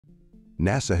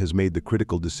NASA has made the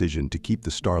critical decision to keep the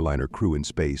Starliner crew in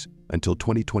space until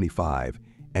 2025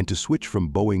 and to switch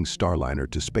from Boeing Starliner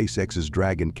to SpaceX's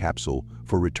Dragon capsule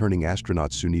for returning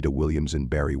astronauts Sunita Williams and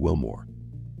Barry Wilmore.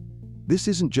 This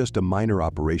isn't just a minor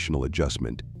operational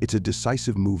adjustment, it's a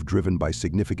decisive move driven by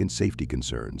significant safety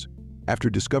concerns. After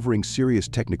discovering serious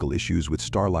technical issues with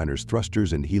Starliner's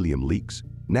thrusters and helium leaks,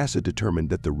 NASA determined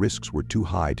that the risks were too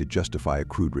high to justify a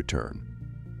crewed return.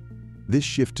 This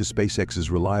shift to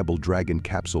SpaceX's reliable Dragon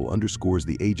capsule underscores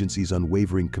the agency's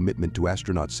unwavering commitment to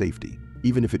astronaut safety,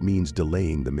 even if it means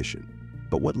delaying the mission.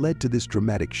 But what led to this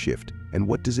dramatic shift, and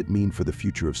what does it mean for the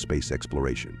future of space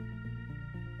exploration?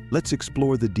 Let's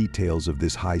explore the details of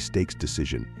this high-stakes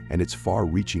decision and its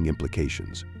far-reaching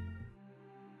implications.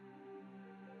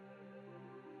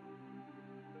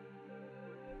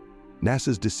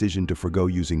 NASA's decision to forgo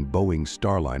using Boeing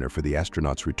Starliner for the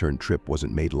astronauts' return trip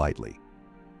wasn't made lightly.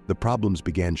 The problems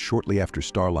began shortly after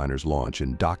Starliner's launch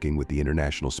and docking with the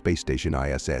International Space Station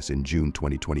ISS in June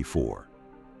 2024.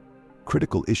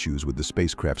 Critical issues with the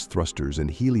spacecraft's thrusters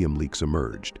and helium leaks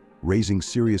emerged, raising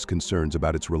serious concerns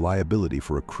about its reliability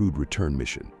for a crewed return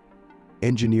mission.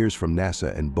 Engineers from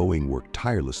NASA and Boeing worked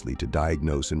tirelessly to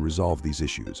diagnose and resolve these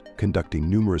issues, conducting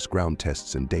numerous ground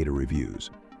tests and data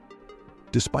reviews.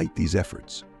 Despite these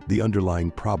efforts, the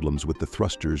underlying problems with the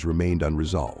thrusters remained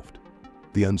unresolved.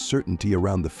 The uncertainty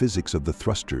around the physics of the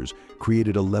thrusters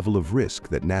created a level of risk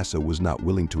that NASA was not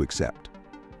willing to accept.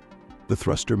 The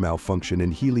thruster malfunction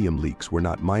and helium leaks were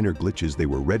not minor glitches, they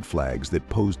were red flags that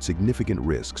posed significant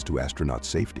risks to astronaut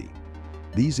safety.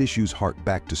 These issues hark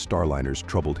back to Starliner's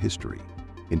troubled history.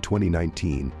 In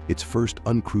 2019, its first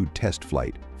uncrewed test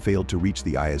flight failed to reach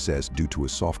the ISS due to a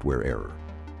software error.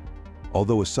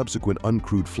 Although a subsequent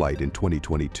uncrewed flight in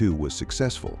 2022 was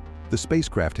successful, the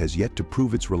spacecraft has yet to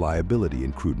prove its reliability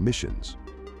in crewed missions.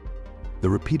 The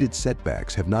repeated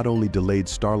setbacks have not only delayed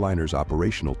Starliner's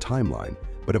operational timeline,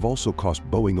 but have also cost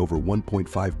Boeing over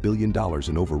 $1.5 billion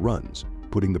in overruns,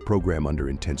 putting the program under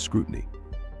intense scrutiny.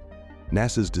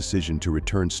 NASA's decision to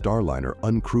return Starliner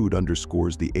uncrewed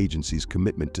underscores the agency's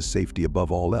commitment to safety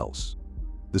above all else.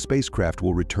 The spacecraft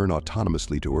will return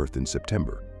autonomously to Earth in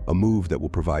September, a move that will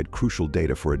provide crucial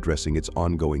data for addressing its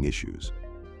ongoing issues.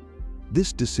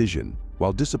 This decision,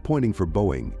 while disappointing for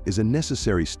Boeing, is a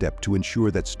necessary step to ensure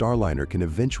that Starliner can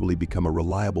eventually become a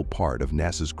reliable part of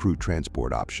NASA's crew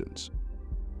transport options.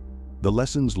 The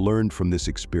lessons learned from this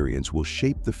experience will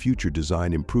shape the future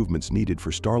design improvements needed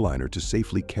for Starliner to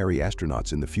safely carry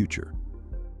astronauts in the future.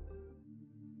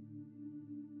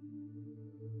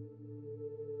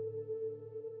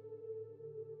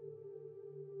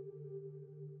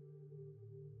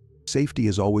 Safety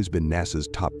has always been NASA's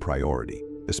top priority,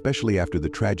 especially after the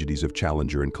tragedies of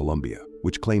Challenger and Columbia,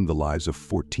 which claimed the lives of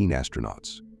 14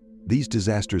 astronauts. These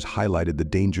disasters highlighted the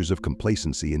dangers of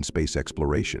complacency in space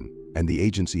exploration, and the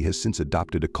agency has since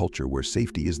adopted a culture where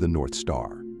safety is the North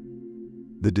Star.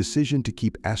 The decision to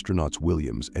keep astronauts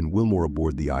Williams and Wilmore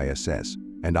aboard the ISS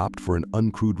and opt for an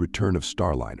uncrewed return of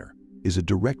Starliner is a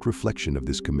direct reflection of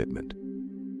this commitment.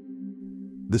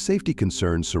 The safety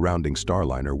concerns surrounding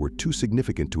Starliner were too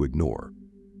significant to ignore.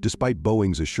 Despite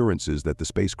Boeing's assurances that the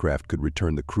spacecraft could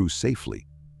return the crew safely,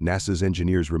 NASA's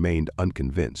engineers remained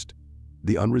unconvinced.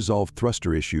 The unresolved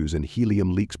thruster issues and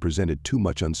helium leaks presented too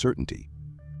much uncertainty.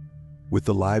 With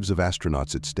the lives of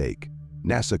astronauts at stake,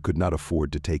 NASA could not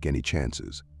afford to take any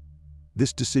chances.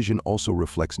 This decision also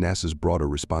reflects NASA's broader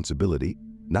responsibility,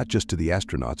 not just to the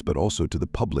astronauts but also to the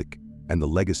public and the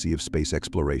legacy of space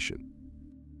exploration.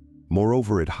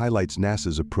 Moreover, it highlights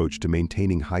NASA's approach to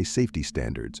maintaining high safety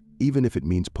standards, even if it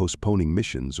means postponing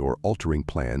missions or altering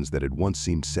plans that had once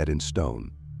seemed set in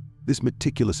stone. This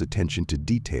meticulous attention to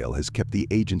detail has kept the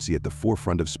agency at the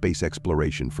forefront of space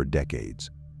exploration for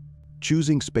decades.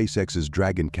 Choosing SpaceX's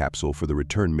Dragon capsule for the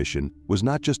return mission was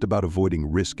not just about avoiding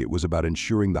risk, it was about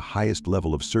ensuring the highest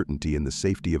level of certainty in the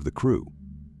safety of the crew.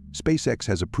 SpaceX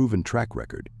has a proven track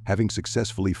record, having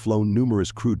successfully flown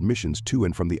numerous crewed missions to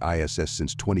and from the ISS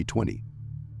since 2020.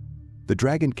 The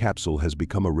Dragon capsule has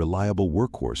become a reliable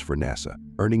workhorse for NASA,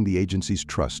 earning the agency's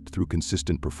trust through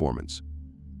consistent performance.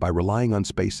 By relying on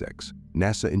SpaceX,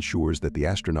 NASA ensures that the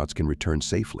astronauts can return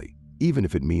safely, even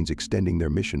if it means extending their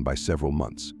mission by several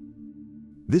months.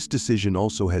 This decision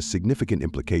also has significant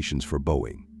implications for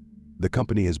Boeing. The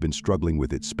company has been struggling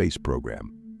with its space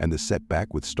program, and the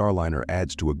setback with Starliner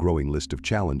adds to a growing list of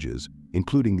challenges,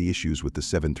 including the issues with the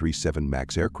 737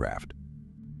 MAX aircraft.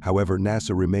 However,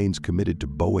 NASA remains committed to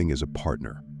Boeing as a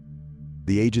partner.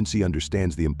 The agency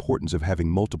understands the importance of having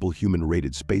multiple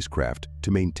human-rated spacecraft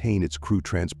to maintain its crew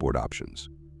transport options.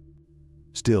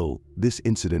 Still, this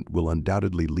incident will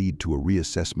undoubtedly lead to a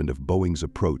reassessment of Boeing's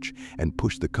approach and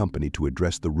push the company to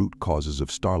address the root causes of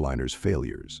Starliner's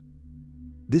failures.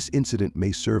 This incident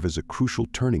may serve as a crucial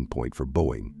turning point for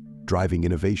Boeing, driving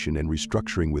innovation and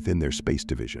restructuring within their space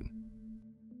division.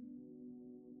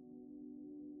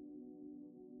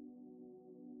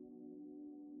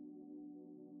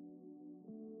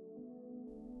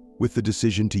 With the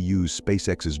decision to use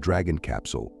SpaceX's Dragon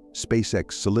capsule,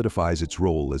 SpaceX solidifies its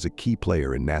role as a key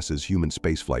player in NASA's human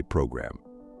spaceflight program.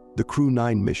 The Crew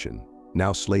 9 mission,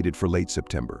 now slated for late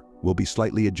September, will be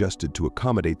slightly adjusted to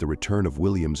accommodate the return of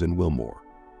Williams and Wilmore.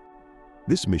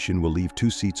 This mission will leave 2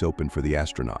 seats open for the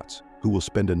astronauts, who will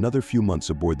spend another few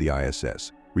months aboard the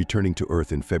ISS, returning to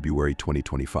Earth in February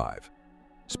 2025.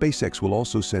 SpaceX will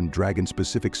also send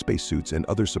Dragon-specific spacesuits and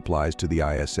other supplies to the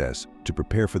ISS to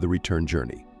prepare for the return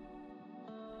journey.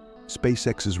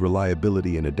 SpaceX's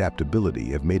reliability and adaptability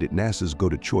have made it NASA's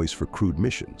go-to choice for crewed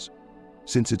missions.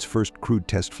 Since its first crewed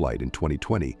test flight in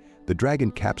 2020, the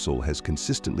Dragon capsule has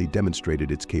consistently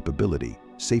demonstrated its capability,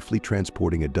 safely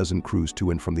transporting a dozen crews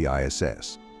to and from the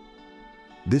ISS.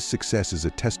 This success is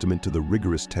a testament to the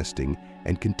rigorous testing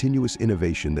and continuous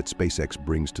innovation that SpaceX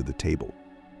brings to the table.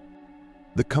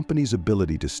 The company's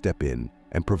ability to step in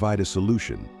and provide a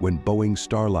solution when Boeing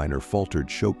Starliner faltered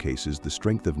showcases the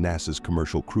strength of NASA's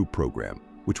commercial crew program,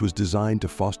 which was designed to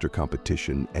foster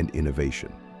competition and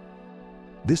innovation.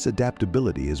 This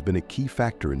adaptability has been a key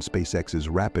factor in SpaceX's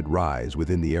rapid rise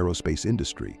within the aerospace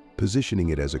industry, positioning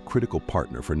it as a critical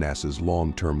partner for NASA's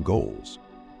long-term goals.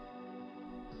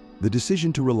 The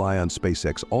decision to rely on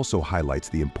SpaceX also highlights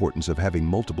the importance of having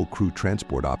multiple crew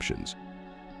transport options.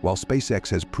 While SpaceX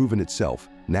has proven itself,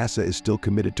 NASA is still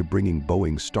committed to bringing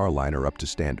Boeing's Starliner up to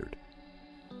standard.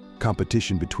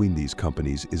 Competition between these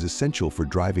companies is essential for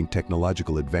driving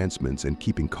technological advancements and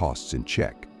keeping costs in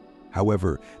check.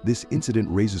 However, this incident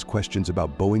raises questions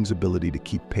about Boeing's ability to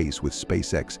keep pace with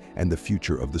SpaceX and the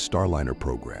future of the Starliner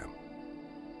program.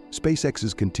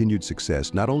 SpaceX's continued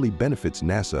success not only benefits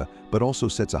NASA, but also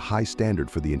sets a high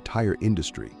standard for the entire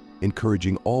industry,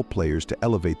 encouraging all players to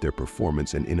elevate their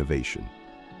performance and innovation.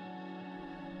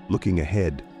 Looking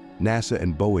ahead, NASA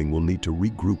and Boeing will need to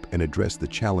regroup and address the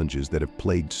challenges that have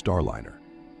plagued Starliner.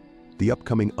 The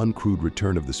upcoming uncrewed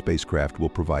return of the spacecraft will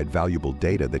provide valuable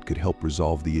data that could help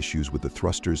resolve the issues with the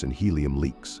thrusters and helium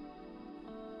leaks.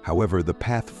 However, the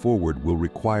path forward will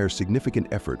require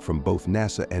significant effort from both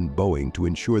NASA and Boeing to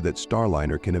ensure that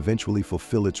Starliner can eventually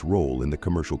fulfill its role in the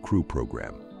commercial crew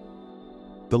program.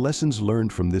 The lessons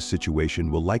learned from this situation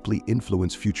will likely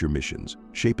influence future missions,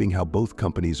 shaping how both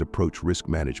companies approach risk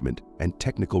management and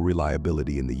technical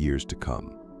reliability in the years to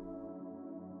come.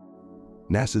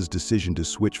 NASA's decision to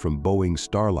switch from Boeing's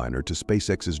Starliner to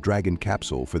SpaceX's Dragon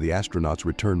capsule for the astronauts'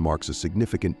 return marks a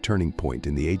significant turning point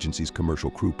in the agency's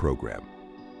commercial crew program.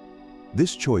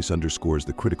 This choice underscores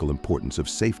the critical importance of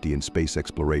safety in space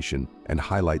exploration and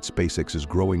highlights SpaceX's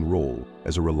growing role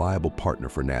as a reliable partner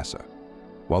for NASA.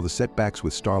 While the setbacks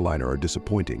with Starliner are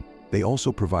disappointing, they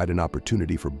also provide an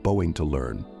opportunity for Boeing to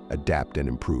learn, adapt, and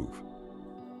improve.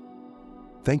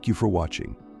 Thank you for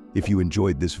watching. If you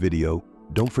enjoyed this video,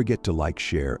 don't forget to like,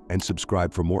 share, and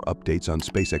subscribe for more updates on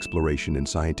space exploration and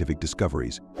scientific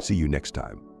discoveries. See you next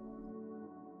time.